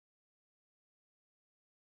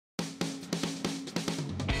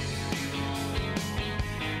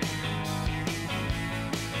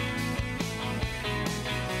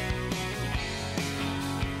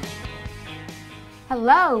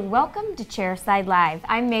Hello, welcome to Chairside Live.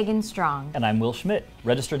 I'm Megan Strong. And I'm Will Schmidt,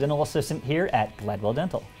 Registered Dental Assistant here at Glidewell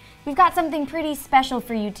Dental. We've got something pretty special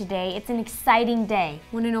for you today. It's an exciting day.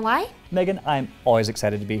 Want to know why? Megan, I'm always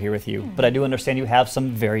excited to be here with you, but I do understand you have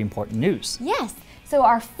some very important news. Yes. So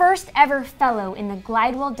our first ever fellow in the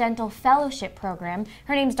Glidewell Dental Fellowship Program,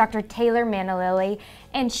 her name's Dr. Taylor Manalili,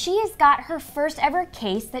 and she has got her first ever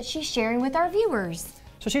case that she's sharing with our viewers.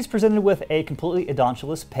 So she's presented with a completely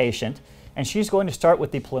edontulous patient, and she's going to start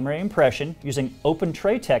with the preliminary impression using open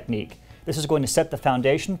tray technique. This is going to set the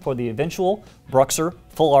foundation for the eventual Bruxer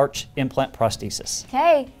full arch implant prosthesis.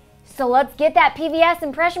 Okay, so let's get that PVS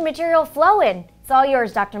impression material flowing. It's all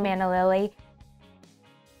yours, Dr. Manalili.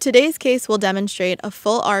 Today's case will demonstrate a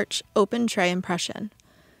full arch open tray impression.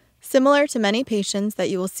 Similar to many patients that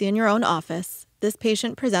you will see in your own office, this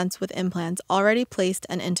patient presents with implants already placed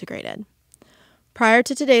and integrated. Prior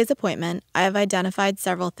to today's appointment, I have identified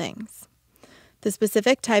several things: the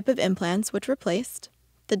specific type of implants which were placed,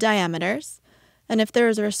 the diameters, and if there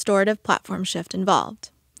is a restorative platform shift involved.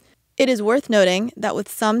 It is worth noting that with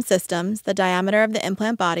some systems, the diameter of the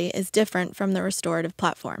implant body is different from the restorative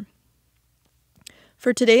platform.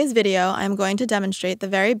 For today's video, I am going to demonstrate the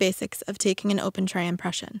very basics of taking an open tray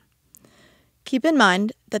impression. Keep in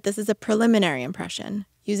mind that this is a preliminary impression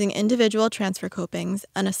using individual transfer copings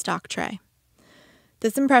and a stock tray.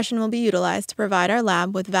 This impression will be utilized to provide our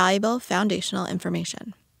lab with valuable foundational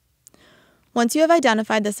information. Once you have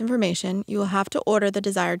identified this information, you will have to order the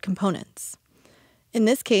desired components. In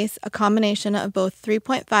this case, a combination of both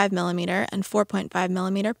 3.5mm and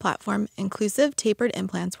 4.5mm platform inclusive tapered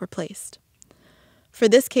implants were placed. For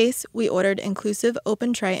this case, we ordered inclusive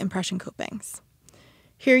open tray impression copings.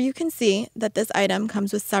 Here you can see that this item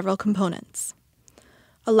comes with several components: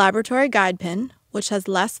 a laboratory guide pin, which has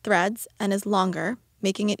less threads and is longer,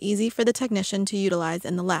 making it easy for the technician to utilize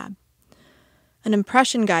in the lab; an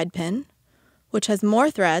impression guide pin, which has more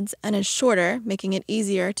threads and is shorter, making it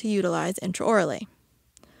easier to utilize intraorally;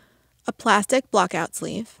 a plastic blockout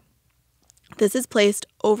sleeve. This is placed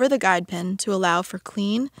over the guide pin to allow for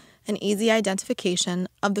clean and easy identification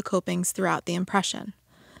of the copings throughout the impression.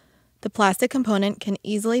 The plastic component can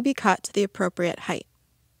easily be cut to the appropriate height.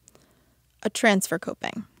 A transfer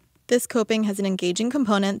coping. This coping has an engaging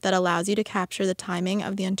component that allows you to capture the timing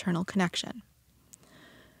of the internal connection.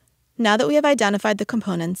 Now that we have identified the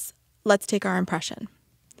components, let's take our impression.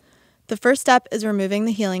 The first step is removing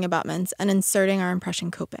the healing abutments and inserting our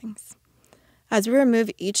impression copings. As we remove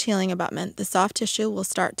each healing abutment, the soft tissue will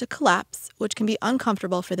start to collapse, which can be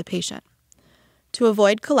uncomfortable for the patient. To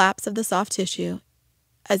avoid collapse of the soft tissue,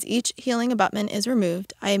 as each healing abutment is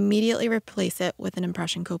removed, I immediately replace it with an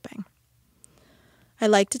impression coping. I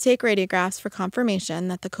like to take radiographs for confirmation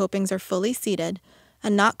that the copings are fully seated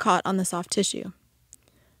and not caught on the soft tissue.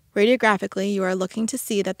 Radiographically, you are looking to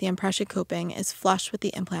see that the impression coping is flush with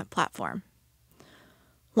the implant platform.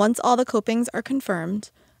 Once all the copings are confirmed,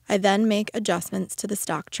 I then make adjustments to the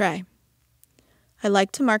stock tray. I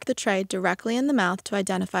like to mark the tray directly in the mouth to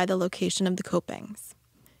identify the location of the copings.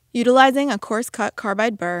 Utilizing a coarse-cut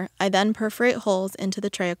carbide burr, I then perforate holes into the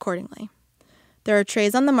tray accordingly. There are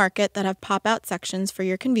trays on the market that have pop-out sections for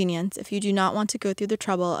your convenience if you do not want to go through the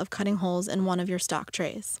trouble of cutting holes in one of your stock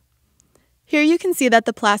trays. Here you can see that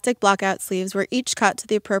the plastic blockout sleeves were each cut to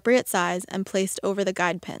the appropriate size and placed over the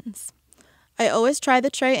guide pins. I always try the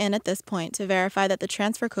tray in at this point to verify that the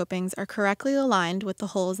transfer copings are correctly aligned with the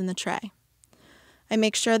holes in the tray. I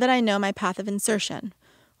make sure that I know my path of insertion,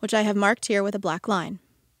 which I have marked here with a black line.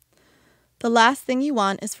 The last thing you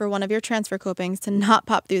want is for one of your transfer copings to not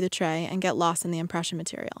pop through the tray and get lost in the impression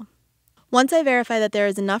material. Once I verify that there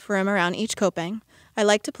is enough room around each coping, I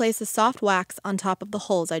like to place a soft wax on top of the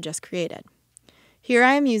holes I just created. Here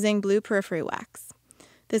I am using blue periphery wax.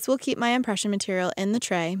 This will keep my impression material in the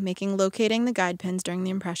tray, making locating the guide pins during the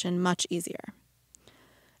impression much easier.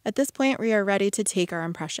 At this point, we are ready to take our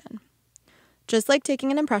impression. Just like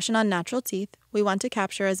taking an impression on natural teeth, we want to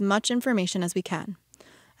capture as much information as we can.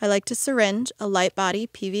 I like to syringe a light body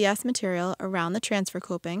PVS material around the transfer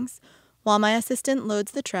copings, while my assistant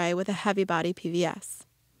loads the tray with a heavy body PVS.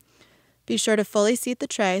 Be sure to fully seat the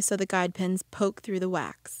tray so the guide pins poke through the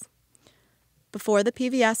wax. Before the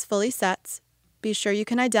PVS fully sets, be sure you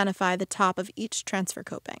can identify the top of each transfer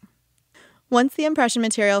coping. Once the impression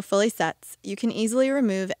material fully sets, you can easily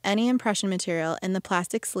remove any impression material in the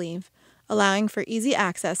plastic sleeve, allowing for easy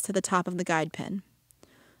access to the top of the guide pin.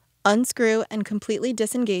 Unscrew and completely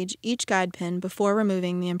disengage each guide pin before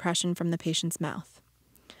removing the impression from the patient's mouth.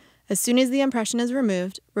 As soon as the impression is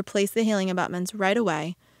removed, replace the healing abutments right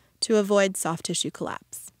away to avoid soft tissue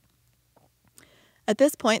collapse. At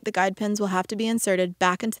this point, the guide pins will have to be inserted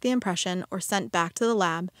back into the impression or sent back to the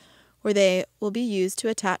lab, where they will be used to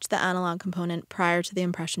attach the analog component prior to the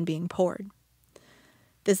impression being poured.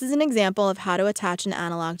 This is an example of how to attach an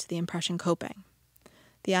analog to the impression coping.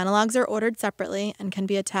 The analogs are ordered separately and can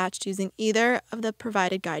be attached using either of the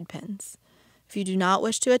provided guide pins. If you do not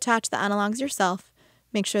wish to attach the analogs yourself,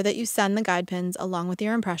 make sure that you send the guide pins along with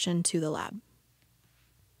your impression to the lab.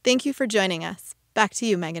 Thank you for joining us. Back to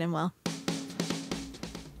you, Megan and Will.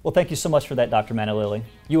 Well, thank you so much for that, Dr. Manalili.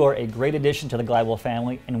 You are a great addition to the Glidewell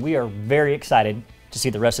family, and we are very excited to see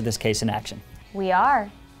the rest of this case in action. We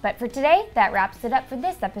are. But for today, that wraps it up for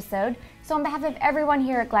this episode. So on behalf of everyone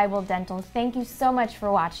here at Glidewell Dental, thank you so much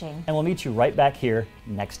for watching. And we'll meet you right back here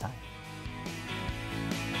next time.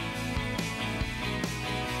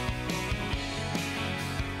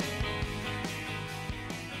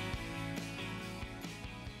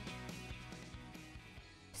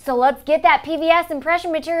 So let's get that PVS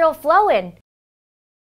impression material flowing.